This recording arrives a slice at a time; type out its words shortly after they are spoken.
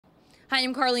Hi,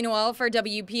 I'm Carley Noel for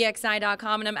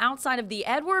WPXI.com, and I'm outside of the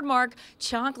Edward Marc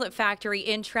Chocolate Factory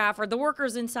in Trafford. The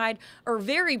workers inside are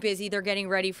very busy. They're getting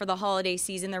ready for the holiday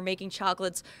season. They're making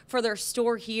chocolates for their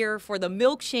store here, for the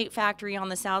milkshake factory on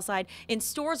the south side, in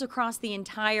stores across the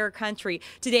entire country.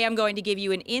 Today, I'm going to give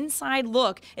you an inside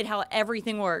look at how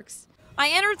everything works. I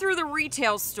entered through the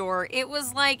retail store. It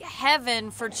was like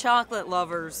heaven for chocolate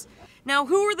lovers. Now,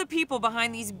 who are the people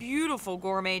behind these beautiful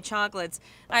gourmet chocolates?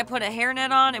 I put a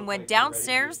hairnet on and went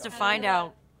downstairs to find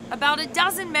out. About a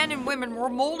dozen men and women were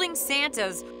molding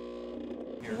Santas,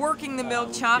 working the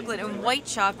milk chocolate and white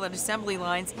chocolate assembly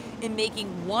lines, and making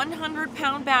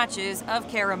 100-pound batches of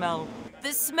caramel.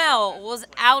 The smell was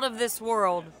out of this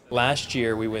world. Last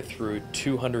year we went through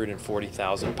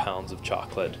 240,000 pounds of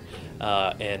chocolate,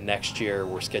 and next year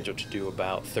we're scheduled to do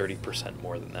about 30%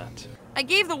 more than that. I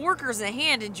gave the workers a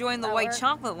hand and joined the white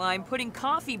chocolate line, putting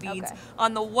coffee beans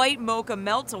on the white mocha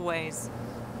meltaways.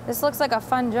 This looks like a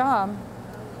fun job,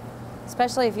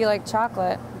 especially if you like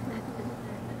chocolate.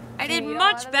 I did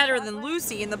much better than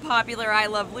Lucy in the popular I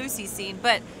Love Lucy scene,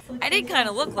 but I did kind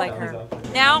of look like her.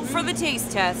 Now for the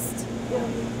taste test.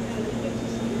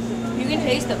 You can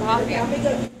taste the coffee.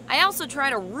 I also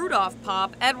tried a Rudolph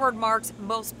Pop, Edward Marc's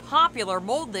most popular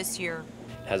mold this year.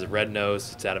 It has a red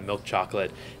nose, it's out of milk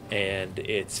chocolate, and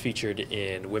it's featured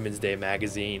in Women's Day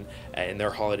magazine and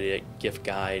their holiday gift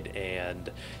guide,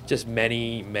 and just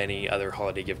many, many other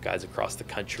holiday gift guides across the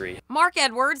country. Mark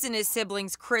Edwards and his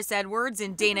siblings Chris Edwards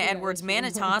and Dana Edwards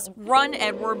Manitas run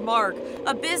Edward Marc,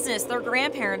 a business their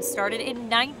grandparents started in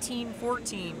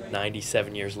 1914.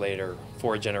 97 years later,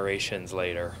 4 generations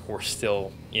later, we're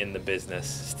still in the business,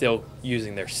 still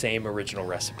using their same original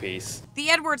recipes. The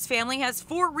Edwards family has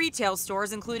 4 retail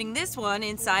stores, including this one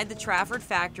inside the Trafford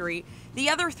factory. The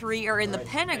other 3 are in the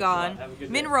Pentagon,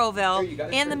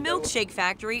 Monroeville, and the Milkshake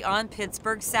Factory on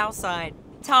Pittsburgh's south side.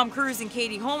 Tom Cruise and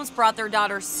Katie Holmes brought their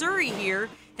daughter Suri here.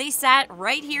 They sat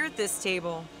right here at this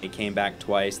table. They came back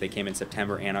twice. They came in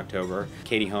September and October.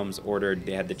 Katie Holmes ordered,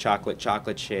 they had the chocolate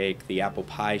shake, the apple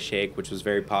pie shake, which was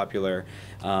very popular.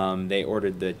 They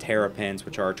ordered the terrapins,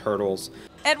 which are turtles.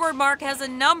 Edward Marc has a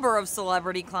number of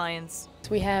celebrity clients.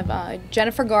 We have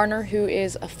Jennifer Garner, who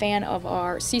is a fan of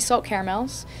our sea salt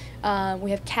caramels.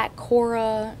 We have Kat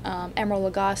Cora,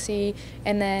 Emerald Lagasse,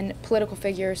 and then political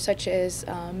figures such as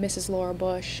Mrs. Laura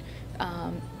Bush,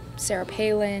 Sarah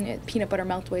Palin. Peanut butter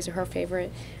meltaways are her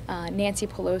favorite. Nancy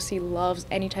Pelosi loves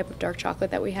any type of dark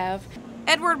chocolate that we have.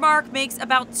 Edward Marc makes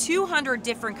about 200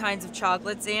 different kinds of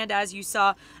chocolates, and as you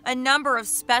saw, a number of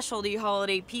specialty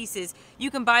holiday pieces.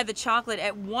 You can buy the chocolate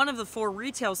at one of the 4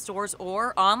 retail stores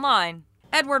or online.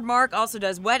 Edward Marc also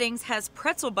does weddings, has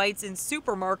pretzel bites in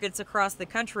supermarkets across the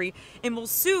country, and will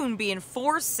soon be in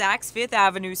 4 Saks Fifth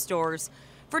Avenue stores.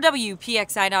 For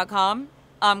WPXI.com,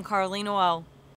 I'm Carley Noel.